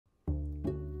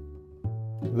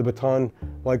The baton,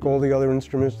 like all the other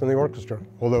instruments in the orchestra,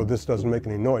 although this doesn't make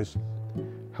any noise,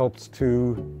 helps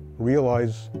to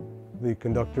realize the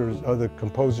conductor's, the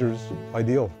composer's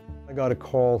ideal. I got a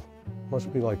call,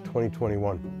 must be like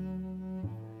 2021,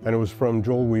 and it was from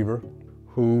Joel Weaver,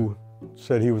 who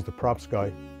said he was the props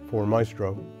guy for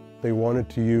Maestro. They wanted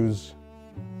to use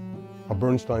a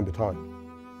Bernstein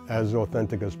baton, as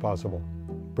authentic as possible.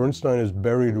 Bernstein is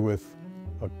buried with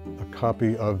a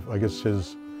copy of, I guess,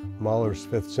 his Mahler's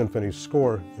Fifth Symphony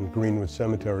score in Greenwood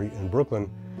Cemetery in Brooklyn.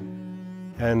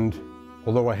 And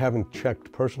although I haven't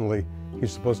checked personally,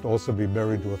 he's supposed to also be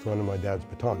buried with one of my dad's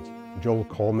batons. Joel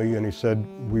called me and he said,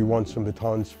 "We want some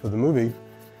batons for the movie.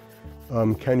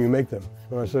 Can you make them?"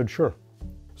 And I said, "Sure."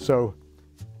 So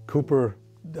Cooper,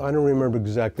 I don't remember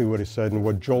exactly what he said and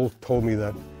what Joel told me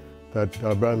that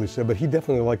Bradley said, but he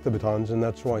definitely liked the batons, and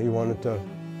that's why he wanted to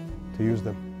use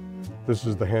them. This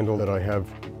is the handle that I have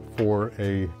for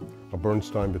a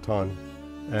Bernstein baton,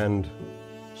 and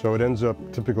so it ends up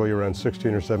typically around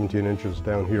 16 or 17 inches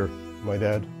down here. My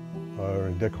dad,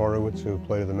 Dick Horowitz, who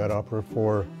played at the Met Opera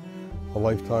for a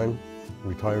lifetime,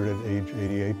 retired at age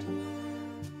 88.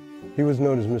 He was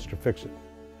known as Mr. Fix-It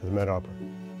at the Met Opera.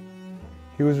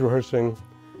 He was rehearsing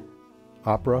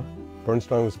opera.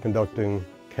 Bernstein was conducting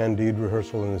Candide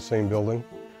rehearsal in the same building,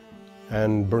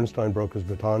 and Bernstein broke his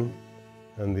baton,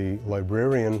 and the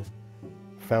librarian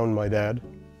found my dad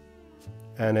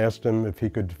and asked him if he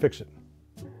could fix it.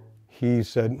 He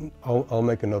said, I'll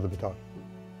make another baton,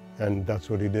 and that's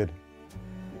what he did.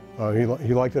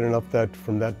 He liked it enough that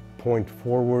from that point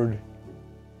forward,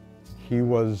 he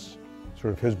was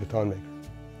sort of his baton maker.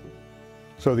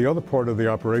 So the other part of the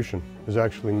operation is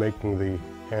actually making the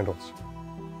handles.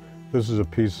 This is a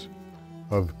piece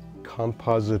of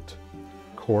composite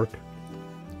cork.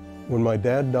 When my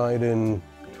dad died in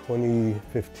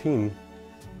 2015,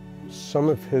 some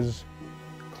of his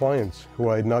clients who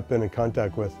I had not been in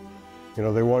contact with,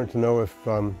 they wanted to know if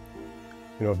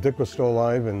Dick was still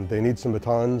alive and they need some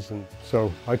batons. And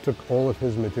so I took all of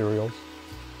his materials,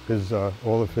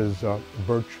 all of his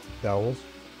birch dowels,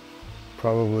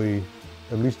 probably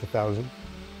at least 1,000.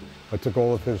 I took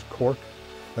all of his cork,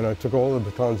 and I took all the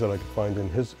batons that I could find in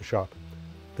his shop.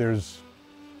 There's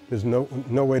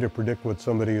no way to predict what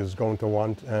somebody is going to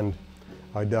want, and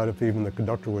I doubt if even the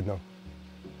conductor would know.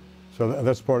 So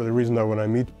that's part of the reason that when I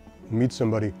meet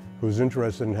somebody who's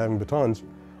interested in having batons,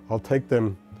 I'll take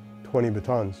them 20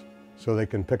 batons so they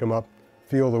can pick them up,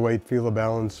 feel the weight, feel the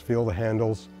balance, feel the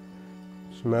handles.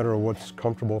 It's a matter of what's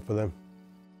comfortable for them.